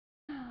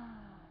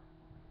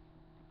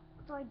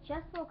So I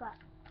just woke up,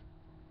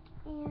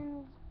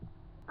 and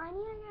I need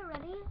to get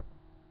ready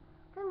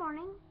for the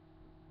morning.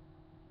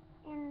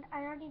 And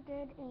I already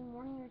did a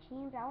morning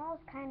routine, but that one was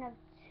kind of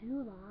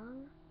too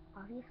long,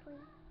 obviously.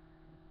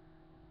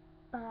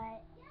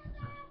 But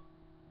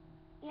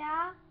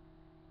yeah,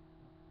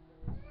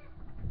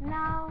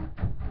 no.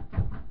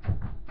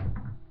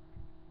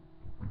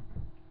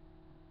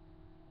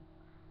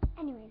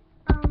 Anyways,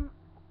 so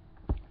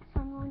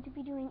I'm going to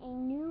be doing a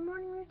new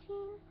morning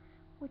routine,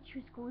 which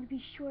is going to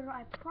be shorter,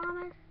 I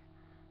promise.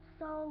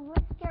 So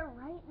let's get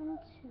right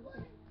into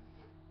it.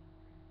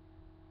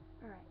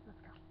 Alright, let's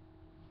go.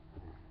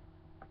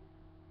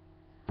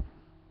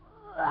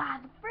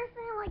 The first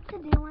thing I like to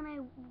do when I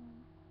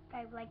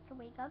like to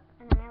wake up,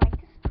 and then I like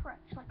to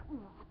stretch, like,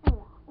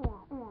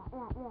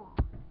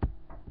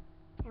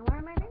 And what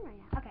am I doing right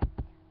now? Okay,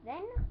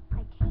 then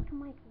I take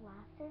my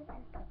glasses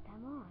and put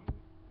them on.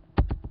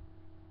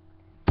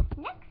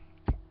 Next,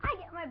 I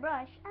get my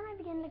brush and I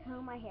begin to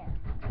comb my hair.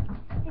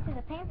 This is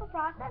a painful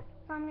process,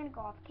 so I'm going to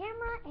go off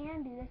camera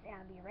and do this, and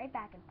I'll be right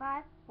back in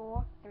 5,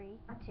 4, 3,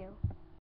 2,